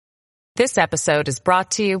This episode is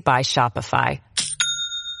brought to you by Shopify.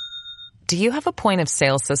 Do you have a point of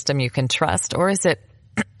sale system you can trust, or is it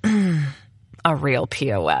a real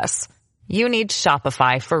POS? You need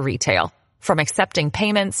Shopify for retail. From accepting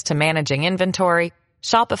payments to managing inventory,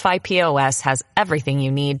 Shopify POS has everything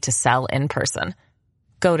you need to sell in person.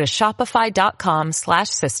 Go to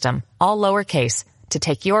shopify.com/system, all lowercase, to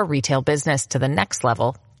take your retail business to the next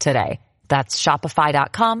level today. That's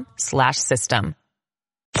shopify.com/system.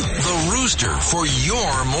 The Rooster for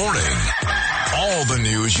your morning. All the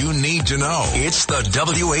news you need to know. It's the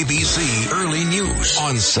WABC Early News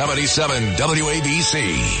on 77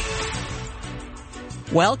 WABC.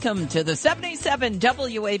 Welcome to the 77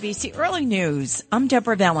 WABC Early News. I'm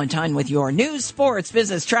Deborah Valentine with your news, sports,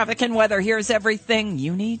 business, traffic, and weather. Here's everything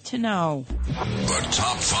you need to know. The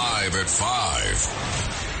top 5 at 5.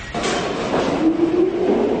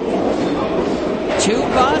 2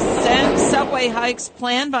 bus and subway hikes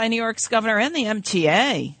planned by New York's governor and the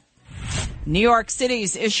MTA. New York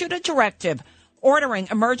City's issued a directive ordering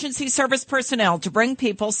emergency service personnel to bring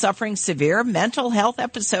people suffering severe mental health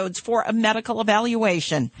episodes for a medical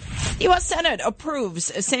evaluation. The U.S. Senate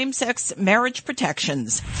approves same-sex marriage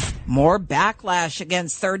protections. More backlash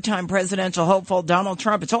against third-time presidential hopeful Donald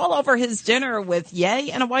Trump. It's all over his dinner with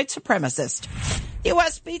Ye and a white supremacist. The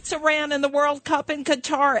U.S. beats Iran in the World Cup in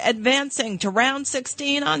Qatar, advancing to round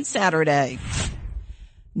 16 on Saturday.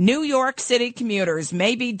 New York City commuters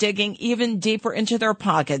may be digging even deeper into their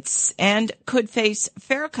pockets and could face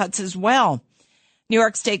fare cuts as well. New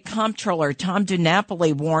York State Comptroller Tom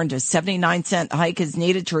DiNapoli warned a 79-cent hike is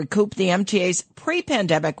needed to recoup the MTA's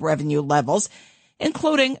pre-pandemic revenue levels,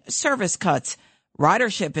 including service cuts.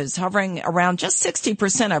 Ridership is hovering around just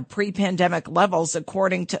 60% of pre-pandemic levels,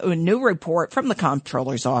 according to a new report from the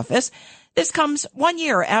Comptroller's office. This comes 1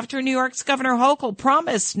 year after New York's Governor Hochul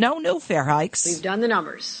promised no new fare hikes. We've done the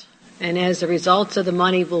numbers, and as a result of the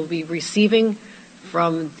money we'll be receiving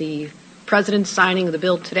from the president's signing of the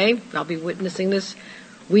bill today, I'll be witnessing this,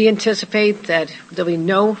 we anticipate that there'll be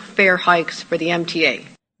no fare hikes for the MTA.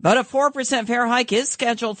 But a 4% fare hike is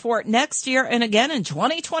scheduled for next year and again in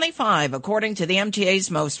 2025. According to the MTA's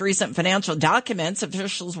most recent financial documents,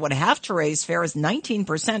 officials would have to raise fares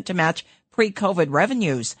 19% to match pre-COVID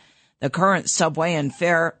revenues. The current subway and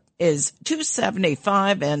fare is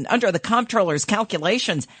 $2.75, and under the comptroller's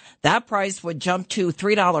calculations, that price would jump to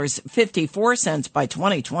 $3.54 by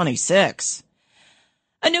 2026.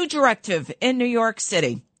 A new directive in New York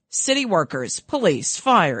City. City workers, police,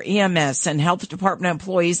 fire, EMS, and health department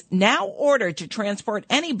employees now ordered to transport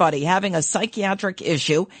anybody having a psychiatric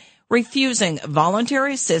issue, refusing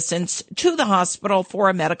voluntary assistance to the hospital for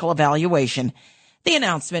a medical evaluation. The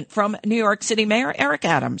announcement from New York City Mayor Eric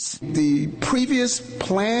Adams. The previous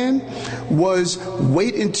plan was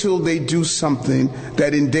wait until they do something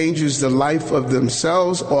that endangers the life of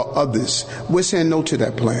themselves or others. We're saying no to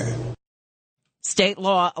that plan. State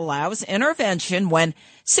law allows intervention when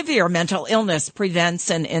severe mental illness prevents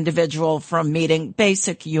an individual from meeting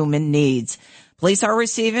basic human needs. Police are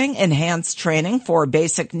receiving enhanced training for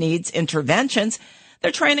basic needs interventions.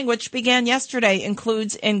 Their training, which began yesterday,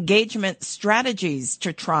 includes engagement strategies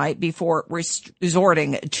to try before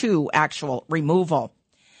resorting to actual removal.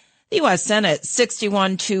 The U.S. Senate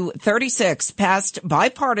 61-36 passed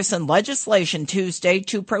bipartisan legislation Tuesday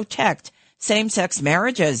to protect same-sex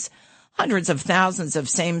marriages. Hundreds of thousands of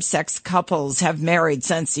same-sex couples have married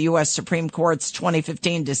since the U.S. Supreme Court's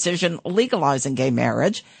 2015 decision legalizing gay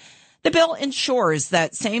marriage. The bill ensures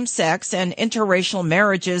that same-sex and interracial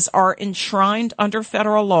marriages are enshrined under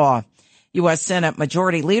federal law. U.S. Senate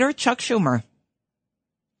Majority Leader Chuck Schumer.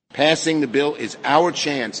 Passing the bill is our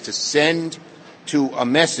chance to send a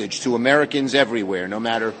message to Americans everywhere, no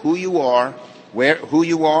matter who you are, who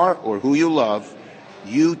you are, or who you love.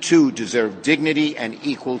 You, too, deserve dignity and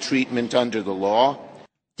equal treatment under the law.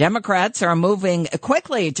 Democrats are moving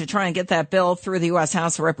quickly to try and get that bill through the U.S.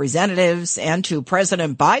 House of Representatives and to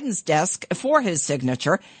President Biden's desk for his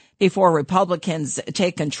signature before Republicans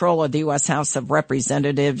take control of the U.S. House of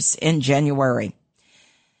Representatives in January.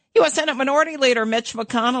 U.S. Senate Minority Leader Mitch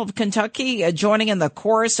McConnell of Kentucky joining in the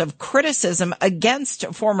chorus of criticism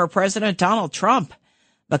against former President Donald Trump.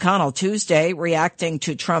 McConnell Tuesday reacting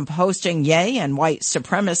to Trump hosting Ye and white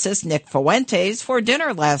supremacist Nick Fuentes for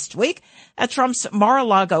dinner last week at Trump's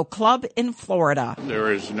Mar-a-Lago club in Florida.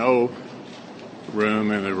 There is no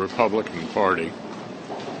room in the Republican Party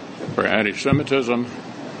for anti-Semitism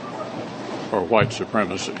or white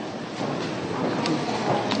supremacy.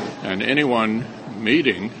 And anyone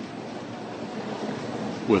meeting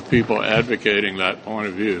with people advocating that point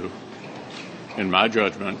of view, in my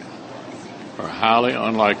judgment, are highly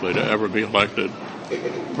unlikely to ever be elected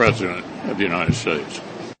President of the United States.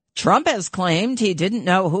 Trump has claimed he didn't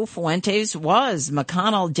know who Fuentes was.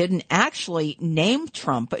 McConnell didn't actually name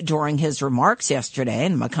Trump during his remarks yesterday,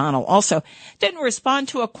 and McConnell also didn't respond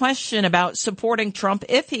to a question about supporting Trump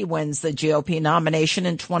if he wins the GOP nomination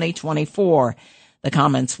in 2024. The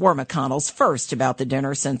comments were McConnell's first about the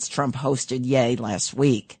dinner since Trump hosted Ye last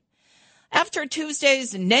week. After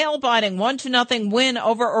Tuesday's nail-biting 1-0 win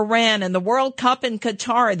over Iran in the World Cup in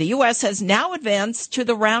Qatar, the U.S. has now advanced to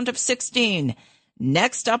the round of 16.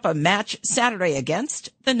 Next up, a match Saturday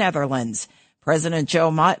against the Netherlands. President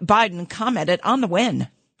Joe Biden commented on the win.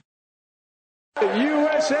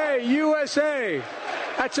 USA.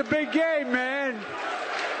 That's a big game, man.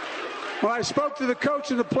 When I spoke to the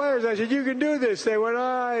coach and the players, I said, you can do this. They went,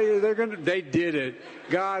 they did it.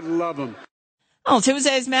 God love them. Well,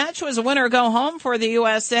 Tuesday's match was a winner-go-home for the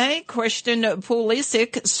USA. Christian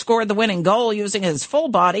Pulisic scored the winning goal using his full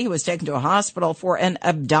body. He was taken to a hospital for an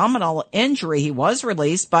abdominal injury. He was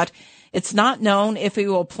released, but it's not known if he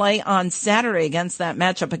will play on Saturday against that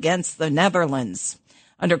matchup against the Netherlands.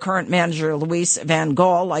 Under current manager Louis van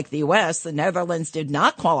Gaal, like the U.S., the Netherlands did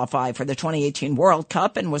not qualify for the 2018 World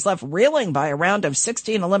Cup and was left reeling by a round of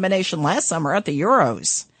 16 elimination last summer at the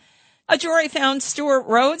Euros. A jury found Stuart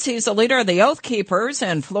Rhodes, he's the leader of the Oath Keepers,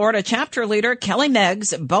 and Florida chapter leader Kelly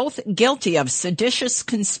Meggs, both guilty of seditious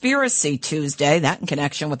conspiracy Tuesday. That in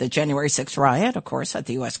connection with the January 6th riot, of course, at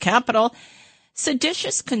the U.S. Capitol.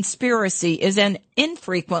 Seditious conspiracy is an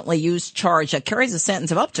infrequently used charge that carries a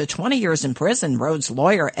sentence of up to 20 years in prison. Rhodes'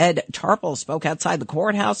 lawyer, Ed Tarple, spoke outside the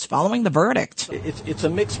courthouse following the verdict. It's a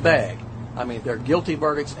mixed bag. I mean, there are guilty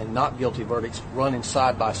verdicts and not guilty verdicts running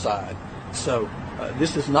side by side. So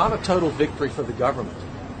this is not a total victory for the government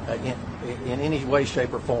in any way,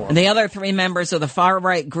 shape, or form. And the other three members of the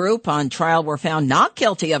far-right group on trial were found not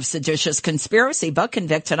guilty of seditious conspiracy, but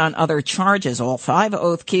convicted on other charges. All 5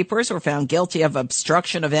 Oath Keepers were found guilty of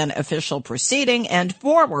obstruction of an official proceeding, and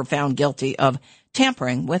 4 were found guilty of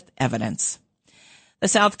tampering with evidence. The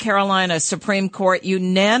South Carolina Supreme Court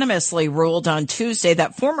unanimously ruled on Tuesday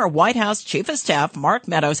that former White House Chief of Staff Mark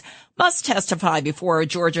Meadows must testify before a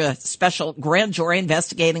Georgia special grand jury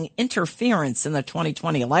investigating interference in the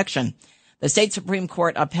 2020 election. The state Supreme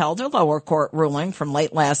Court upheld a lower court ruling from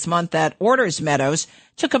late last month that orders Meadows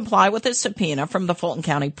to comply with a subpoena from the Fulton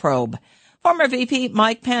County probe. Former VP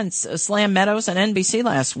Mike Pence slammed Meadows on NBC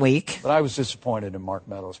last week. But I was disappointed in Mark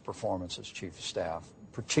Meadows' performance as Chief of Staff,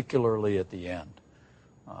 particularly at the end.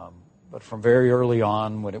 But from very early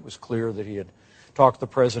on, when it was clear that he had talked the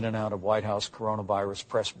president out of White House coronavirus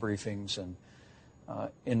press briefings, and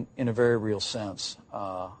in a very real sense,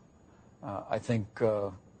 I think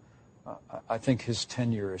his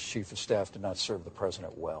tenure as Chief of Staff did not serve the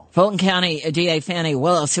president well. Fulton County DA Fannie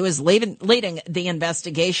Willis, who is leading the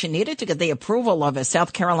investigation, needed to get the approval of a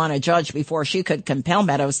South Carolina judge before she could compel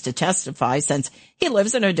Meadows to testify, since he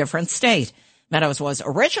lives in a different state. Meadows was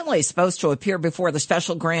originally supposed to appear before the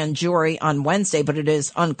special grand jury on Wednesday, but it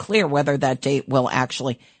is unclear whether that date will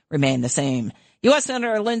actually remain the same. U.S.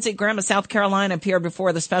 Senator Lindsey Graham of South Carolina appeared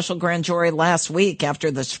before the special grand jury last week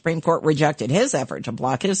after the Supreme Court rejected his effort to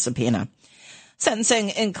block his subpoena.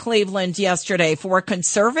 Sentencing in Cleveland yesterday for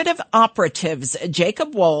conservative operatives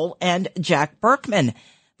Jacob Wohl and Jack Berkman.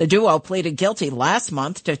 The duo pleaded guilty last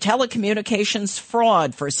month to telecommunications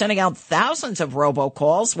fraud for sending out thousands of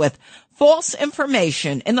robocalls with false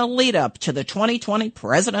information in the lead-up to the 2020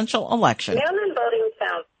 presidential election. Mail-in voting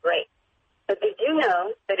sounds great, but did you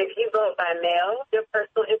know that if you vote by mail, your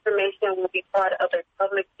personal information will be part of a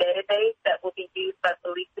public database that will be used by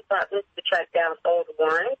police departments to track down old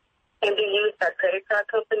warrants and be used by credit card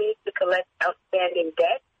companies to collect outstanding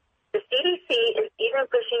debt? The CDC is even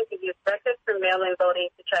pushing to use records for mail-in voting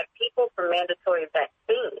to track people for mandatory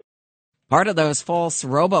vaccines. Part of those false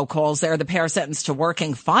robocalls there, the pair sentenced to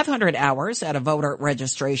working 500 hours at a voter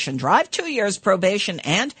registration drive, 2 years probation,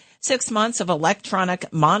 and 6 months of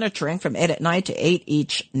electronic monitoring from 8 at night to 8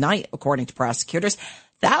 each night, according to prosecutors.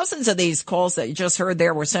 Thousands of these calls that you just heard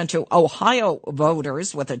there were sent to Ohio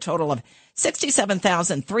voters, with a total of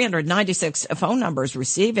 67,396 phone numbers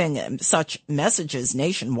receiving such messages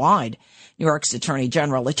nationwide. New York's Attorney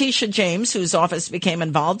General Letitia James, whose office became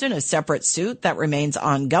involved in a separate suit that remains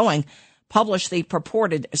ongoing, published the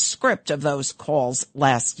purported script of those calls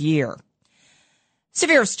last year.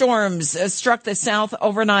 Severe storms struck the South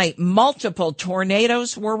overnight. Multiple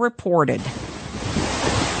tornadoes were reported.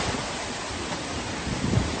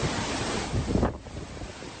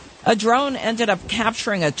 A drone ended up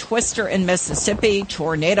capturing a twister in Mississippi.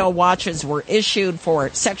 Tornado watches were issued for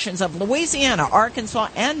sections of Louisiana, Arkansas,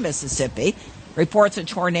 and Mississippi. Reports of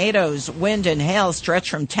tornadoes, wind, and hail stretch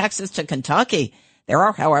from Texas to Kentucky. There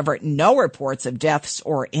are, however, no reports of deaths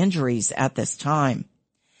or injuries at this time.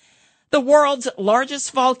 The world's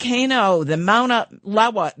largest volcano, the Mauna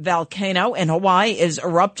Loa volcano in Hawaii, is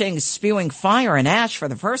erupting, spewing fire and ash for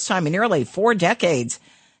the first time in nearly 4 decades.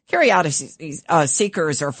 Curiosity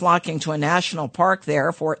seekers are flocking to a national park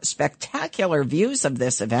there for spectacular views of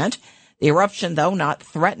this event. The eruption, though, not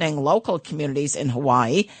threatening local communities in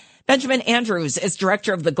Hawaii. Benjamin Andrews is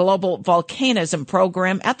director of the Global Volcanism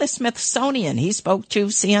Program at the Smithsonian. He spoke to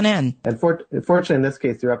CNN. And fortunately, in this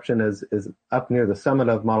case, the eruption is up near the summit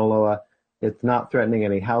of Mauna Loa. It's not threatening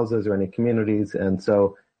any houses or any communities, and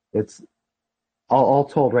so it's all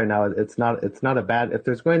told right now. It's not a bad. If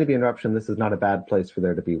there's going to be an eruption, this is not a bad place for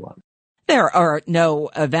there to be one. There are no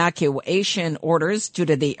evacuation orders due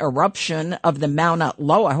to the eruption of the Mauna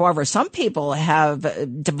Loa. However, some people have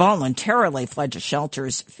voluntarily fled to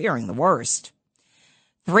shelters, fearing the worst.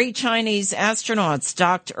 3 Chinese astronauts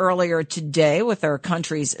docked earlier today with their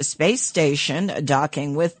country's space station,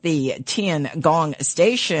 docking with the Tiangong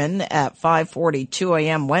station at 5:42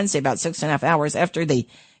 a.m. Wednesday, about 6.5 hours after the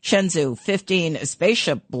Shenzhou 15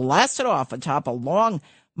 spaceship blasted off atop a long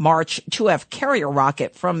March 2F carrier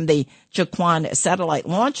rocket from the Jiuquan Satellite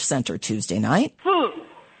Launch Center Tuesday night. 4, 3,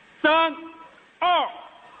 2,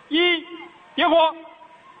 1, 点火!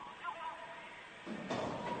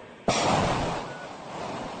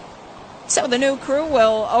 So the new crew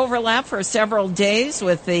will overlap for several days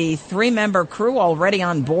with the 3-member crew already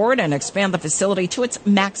on board and expand the facility to its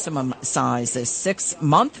maximum size. This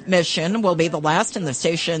 6-month mission will be the last in the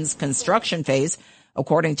station's construction phase,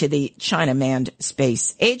 according to the China Manned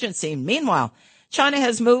Space Agency. Meanwhile, China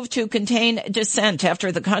has moved to contain dissent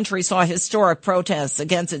after the country saw historic protests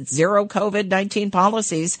against its zero COVID-19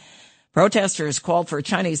 policies. Protesters called for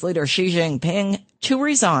Chinese leader Xi Jinping to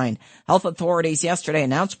resign. Health authorities yesterday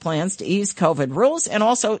announced plans to ease COVID rules and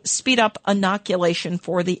also speed up inoculation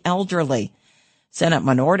for the elderly. Senate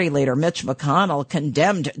Minority Leader Mitch McConnell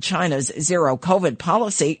condemned China's zero COVID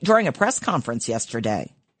policy during a press conference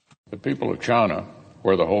yesterday. The people of China,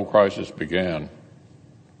 where the whole crisis began,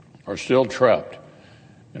 are still trapped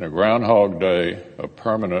in a Groundhog Day of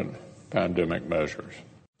permanent pandemic measures.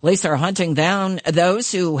 Police are hunting down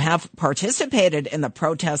those who have participated in the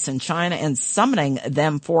protests in China and summoning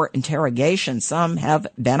them for interrogation. Some have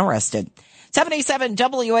been arrested. 77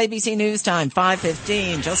 WABC News Time,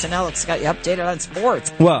 5:15. Justin Ellick's got you updated on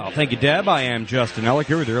sports. Well, thank you, Deb. I am Justin Ellick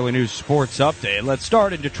here with the early news sports update. Let's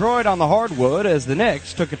start in Detroit on the hardwood as the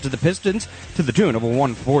Knicks took it to the Pistons to the tune of a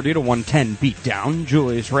 140-110 beatdown.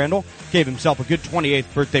 Julius Randle gave himself a good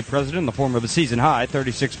 28th birthday present in the form of a season-high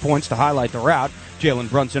 36 points to highlight the rout.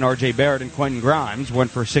 Jalen Brunson, R.J. Barrett, and Quentin Grimes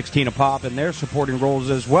went for 16 a pop in their supporting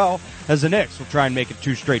roles as well, as the Knicks will try and make it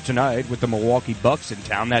 2 straight tonight with the Milwaukee Bucks in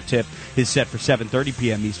town. That tip is set for 7:30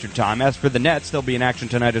 p.m. Eastern Time. As for the Nets, they'll be in action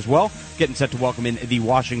tonight as well, getting set to welcome in the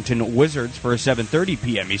Washington Wizards for a 7:30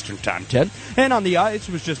 p.m. Eastern Time tip. And on the ice,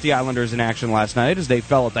 it was just the Islanders in action last night as they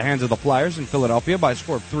fell at the hands of the Flyers in Philadelphia by a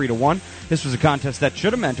score of 3-1. This was a contest that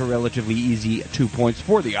should have meant a relatively easy 2 points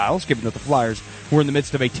for the Isles, given that the Flyers were in the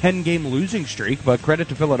midst of a 10-game losing streak, but credit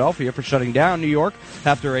to Philadelphia for shutting down New York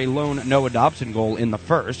after a lone Noah Dobson goal in the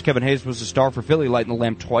first. Kevin Hayes was the star for Philly, lighting the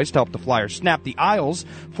lamp twice to help the Flyers snap the Isles'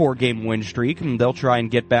 4-game win streak, and they'll try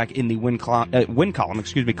and get back in the win column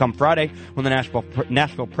come Friday when the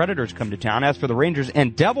Nashville Predators come to town. As for the Rangers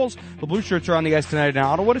and Devils, the Blue Shirts are on the ice tonight in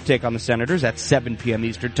Ottawa to take on the Senators at 7 p.m.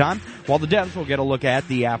 Eastern Time, while the Devs will get a look at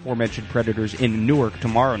the aforementioned Predators in Newark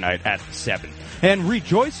tomorrow night at 7. And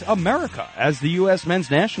rejoice America, as the U.S. men's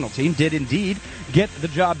national team did indeed get the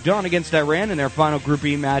job done against Iran in their final Group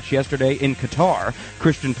E match yesterday in Qatar.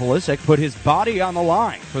 Christian Pulisic put his body on the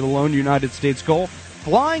line for the lone United States goal,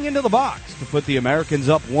 flying into the box to put the Americans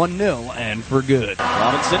up 1-0 and for good.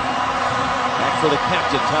 Robinson, back for the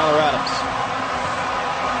captain, Tyler Adams.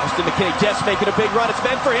 Austin McKinney, Des making a big run. It's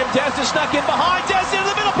meant for him. Des is snuck in behind. Des into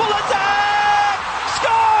the middle. Pulisic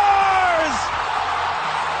scores!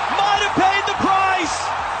 Might have paid the price,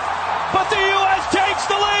 but the U.S. takes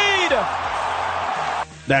the lead.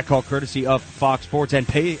 That call courtesy of Fox Sports, and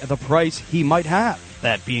pay the price he might have.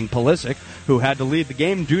 That being Pulisic, who had to leave the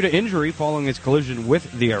game due to injury following his collision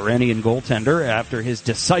with the Iranian goaltender after his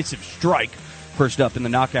decisive strike. First up in the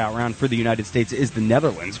knockout round for the United States is the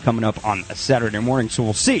Netherlands, coming up on a Saturday morning, so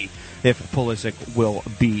we'll see if Pulisic will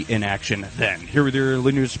be in action then. Here with your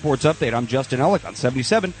early news sports update, I'm Justin Ellick on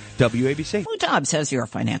 77 WABC. Lou Dobbs has your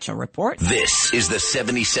financial report. This is the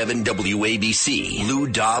 77 WABC Lou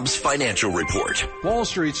Dobbs Financial Report. Wall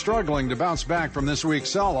Street struggling to bounce back from this week's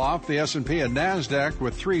sell-off. The S&P and NASDAQ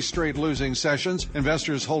with 3 straight losing sessions.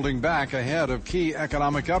 Investors holding back ahead of key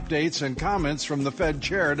economic updates and comments from the Fed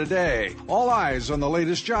chair today. All eyes eyes on the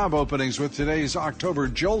latest job openings with today's October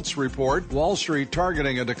JOLTS report. Wall Street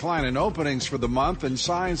targeting a decline in openings for the month and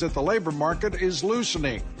signs that the labor market is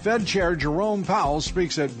loosening. Fed Chair Jerome Powell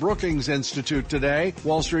speaks at Brookings Institute today.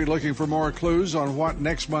 Wall Street looking for more clues on what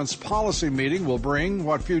next month's policy meeting will bring,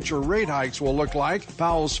 what future rate hikes will look like.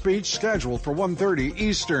 Powell's speech scheduled for 1:30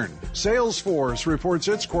 Eastern. Salesforce reports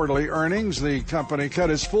its quarterly earnings. The company cut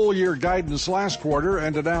its full-year guidance last quarter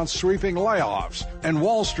and announced sweeping layoffs. And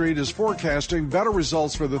Wall Street is forecasting better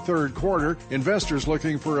results for the third quarter. Investors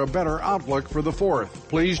looking for a better outlook for the fourth.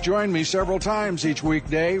 Please join me several times each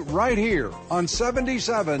weekday right here on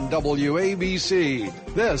 77 WABC.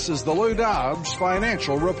 This is the Lou Dobbs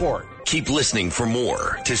Financial Report. Keep listening for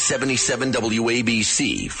more to 77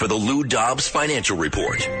 WABC for the Lou Dobbs Financial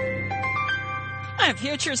Report.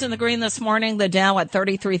 Futures in the green this morning. The Dow at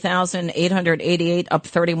 33,888, up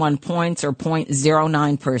 31 points or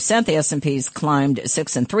 0.09%. The S&P's climbed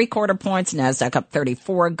 6 3/4 points. NASDAQ up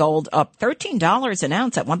 34. Gold up $13 an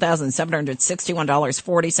ounce at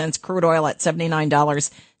 $1,761.40. Crude oil at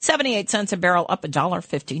 $79.78 a barrel, up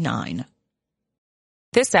 $1.59.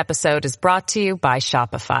 This episode is brought to you by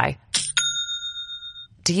Shopify.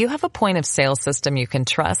 Do you have a point of sale system you can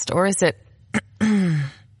trust, or is it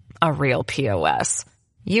a real POS?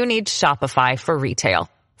 You need Shopify for retail.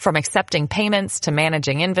 From accepting payments to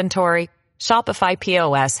managing inventory, Shopify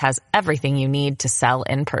POS has everything you need to sell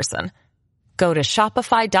in person. Go to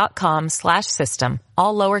shopify.com/system,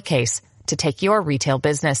 all lowercase, to take your retail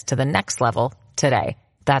business to the next level today.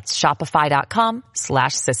 That's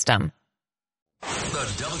shopify.com/system. The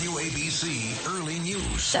WABC Early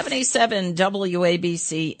News. 77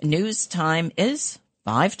 WABC News time is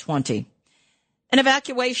 5:20. An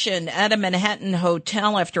evacuation at a Manhattan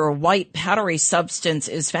hotel after a white powdery substance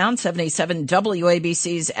is found. 77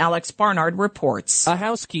 WABC's Alex Barnard reports. A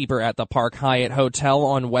housekeeper at the Park Hyatt Hotel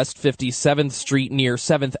on West 57th Street near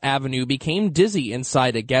 7th Avenue became dizzy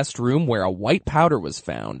inside a guest room where a white powder was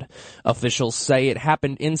found. Officials say it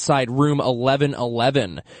happened inside room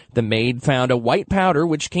 1111. The maid found a white powder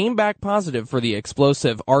which came back positive for the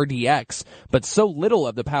explosive RDX, but so little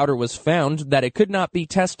of the powder was found that it could not be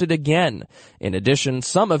tested again. In addition,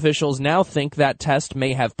 some officials now think that test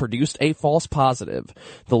may have produced a false positive.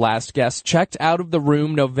 The last guest checked out of the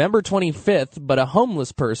room November 25th, but a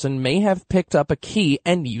homeless person may have picked up a key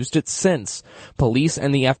and used it since. Police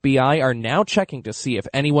and the FBI are now checking to see if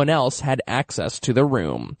anyone else had access to the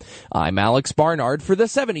room. I'm Alex Barnard for the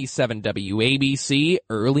 77 WABC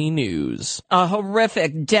Early News. A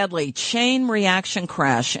horrific, deadly chain reaction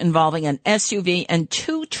crash involving an SUV and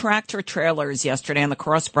 2 tractor trailers yesterday on the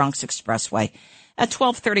Cross Bronx Expressway. At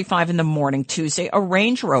 12:35 in the morning Tuesday, a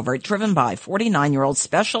Range Rover driven by 49-year-old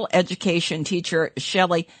special education teacher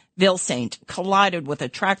Shelley Vilsaint collided with a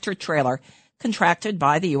tractor trailer contracted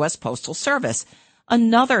by the U.S. Postal Service.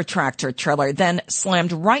 Another tractor trailer then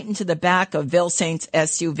slammed right into the back of Vilsaint's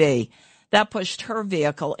SUV. That pushed her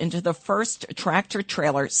vehicle into the first tractor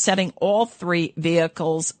trailer, setting all 3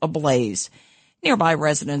 vehicles ablaze. Nearby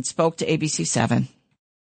residents spoke to ABC7.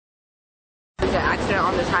 There's an accident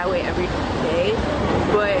on this highway every day,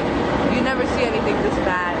 but you never see anything this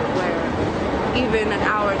bad where even an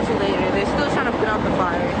hour or 2 later, they're still trying to put out the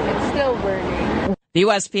fire. It's still burning. The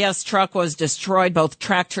USPS truck was destroyed. Both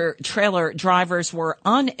tractor trailer drivers were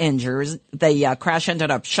uninjured. The crash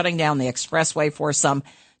ended up shutting down the expressway for some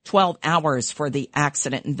 12 hours for the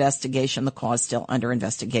accident investigation. The cause still under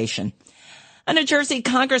investigation. A New Jersey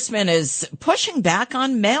congressman is pushing back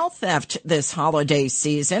on mail theft this holiday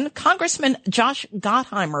season. Congressman Josh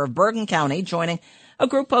Gottheimer of Bergen County joining a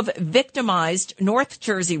group of victimized North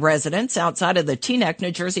Jersey residents outside of the Teaneck,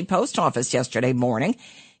 New Jersey post office yesterday morning.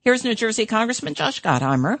 Here's New Jersey Congressman Josh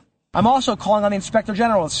Gottheimer. I'm also calling on the Inspector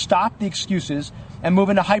General to stop the excuses and move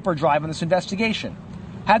into hyperdrive on this investigation.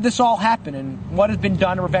 Had this all happen, and what has been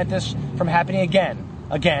done to prevent this from happening again?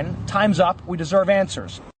 Again, time's up. We deserve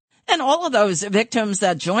answers. And all of those victims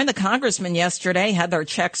that joined the congressman yesterday had their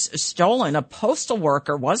checks stolen. A postal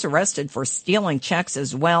worker was arrested for stealing checks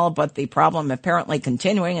as well, but the problem apparently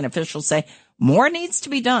continuing, and officials say more needs to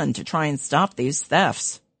be done to try and stop these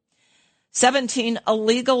thefts. 17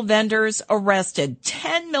 illegal vendors arrested,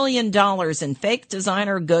 $10 million in fake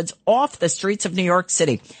designer goods off the streets of New York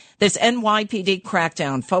City. This NYPD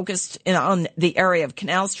crackdown focused on the area of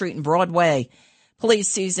Canal Street and Broadway. Police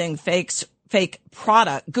seizing fake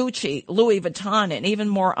Prada, Gucci, Louis Vuitton, and even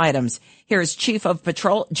more items. Here's Chief of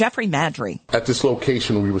Patrol Jeffrey Madry. At this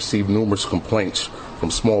location, we received numerous complaints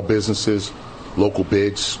from small businesses, local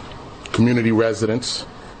bids, community residents,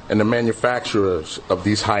 and the manufacturers of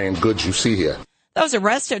these high-end goods you see here. Those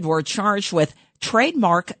arrested were charged with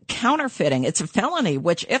trademark counterfeiting. It's a felony,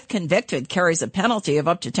 which, if convicted, carries a penalty of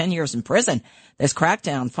up to 10 years in prison. This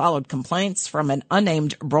crackdown followed complaints from an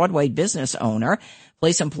unnamed Broadway business owner.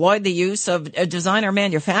 Police employed the use of designer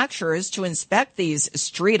manufacturers to inspect these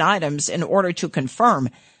street items in order to confirm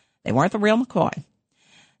they weren't the real McCoy.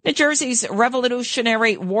 New Jersey's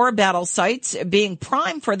Revolutionary War battle sites being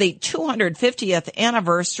primed for the 250th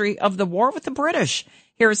anniversary of the war with the British.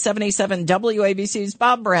 Here's 77 WABC's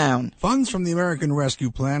Bob Brown. Funds from the American Rescue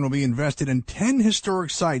Plan will be invested in 10 historic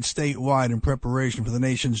sites statewide in preparation for the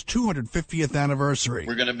nation's 250th anniversary.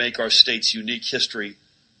 We're going to make our state's unique history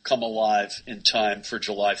come alive in time for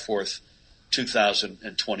July 4th,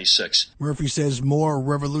 2026. Murphy says more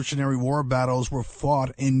Revolutionary War battles were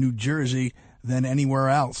fought in New Jersey than anywhere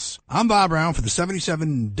else. I'm Bob Brown for the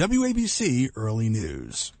 77 WABC Early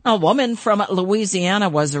News. A woman from Louisiana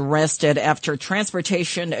was arrested after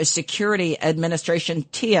Transportation Security Administration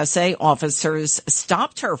TSA officers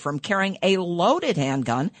stopped her from carrying a loaded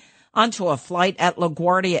handgun onto a flight at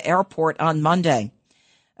LaGuardia Airport on Monday.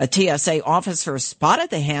 A TSA officer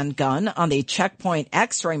spotted the handgun on the checkpoint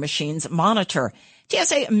X-ray machine's monitor.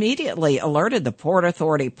 TSA immediately alerted the Port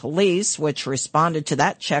Authority Police, which responded to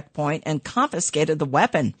that checkpoint and confiscated the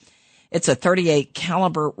weapon. It's a .38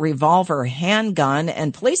 caliber revolver handgun,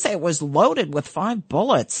 and police say it was loaded with 5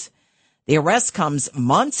 bullets. The arrest comes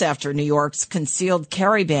months after New York's concealed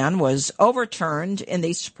carry ban was overturned in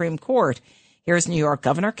the Supreme Court. Here's New York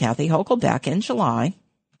Governor Kathy Hochul back in July.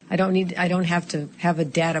 I don't have to have a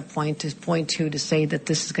data point to say that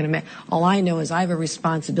this is going to all I know is I have a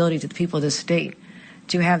responsibility to the people of this state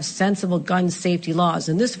to have sensible gun safety laws.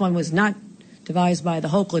 And this one was not devised by the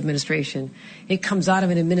Hochul administration. It comes out of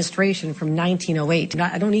an administration from 1908.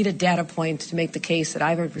 I don't need a data point to make the case that I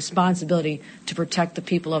have a responsibility to protect the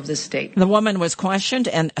people of this state. The woman was questioned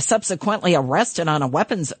and subsequently arrested on a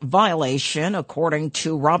weapons violation, according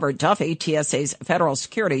to Robert Duffy, TSA's federal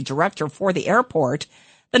security director for the airport.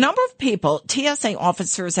 The number of people TSA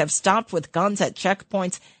officers have stopped with guns at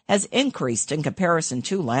checkpoints has increased in comparison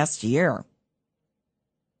to last year.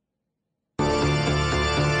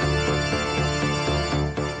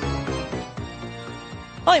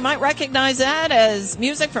 Well, you might recognize that as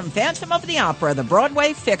music from Phantom of the Opera, the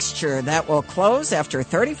Broadway fixture that will close after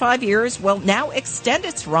 35 years will now extend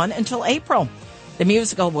its run until April. The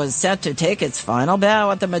musical was set to take its final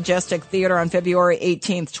bow at the Majestic Theater on February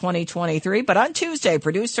 18th, 2023. But on Tuesday,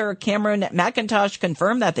 producer Cameron McIntosh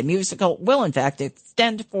confirmed that the musical will, in fact,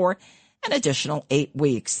 extend for an additional 8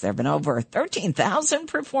 weeks. There have been over 13,000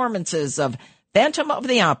 performances of Phantom of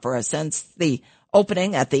the Opera since the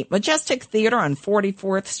opening at the Majestic Theater on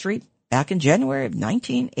 44th Street back in January of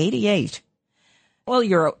 1988. Well,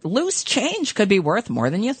 your loose change could be worth more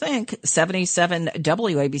than you think. 77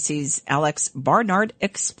 WABC's Alex Barnard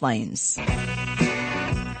explains.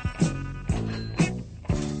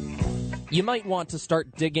 You might want to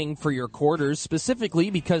start digging for your quarters, specifically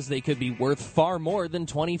because they could be worth far more than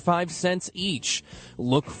 25 cents each.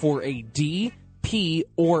 Look for a D, P,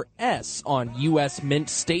 or S on U.S. Mint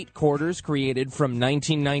state quarters created from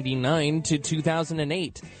 1999 to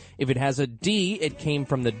 2008. If it has a D, it came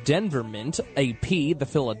from the Denver Mint, a P, the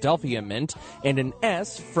Philadelphia Mint, and an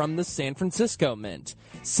S from the San Francisco Mint.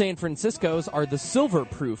 San Francisco's are the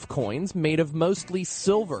silver-proof coins made of mostly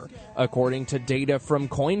silver. According to data from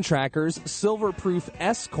Coin Trackers, silver-proof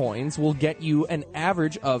S coins will get you an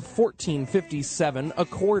average of $14.57 a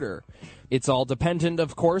quarter. It's all dependent,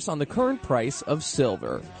 of course, on the current price of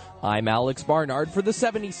silver. I'm Alex Barnard for the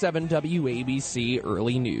 77 WABC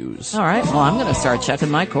Early News. All right, well, I'm going to start checking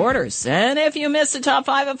my quarters. And if you missed the top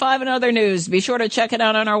 5 of 5 and other news, be sure to check it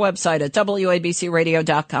out on our website at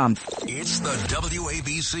WABCRadio.com. It's the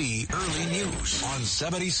WABC Early News on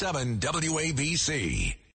 77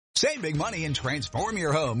 WABC. Save big money and transform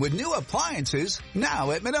your home with new appliances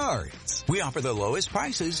now at Menards. We offer the lowest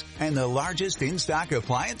prices and the largest in-stock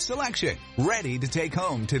appliance selection. Ready to take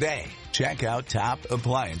home today. Check out top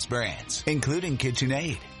appliance brands, including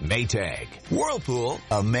KitchenAid, Maytag, Whirlpool,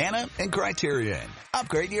 Amana, and Criterion.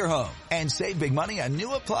 Upgrade your home and save big money on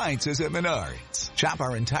new appliances at Menards. Shop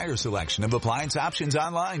our entire selection of appliance options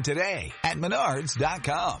online today at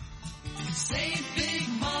Menards.com. Save big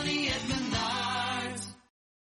money at Menards.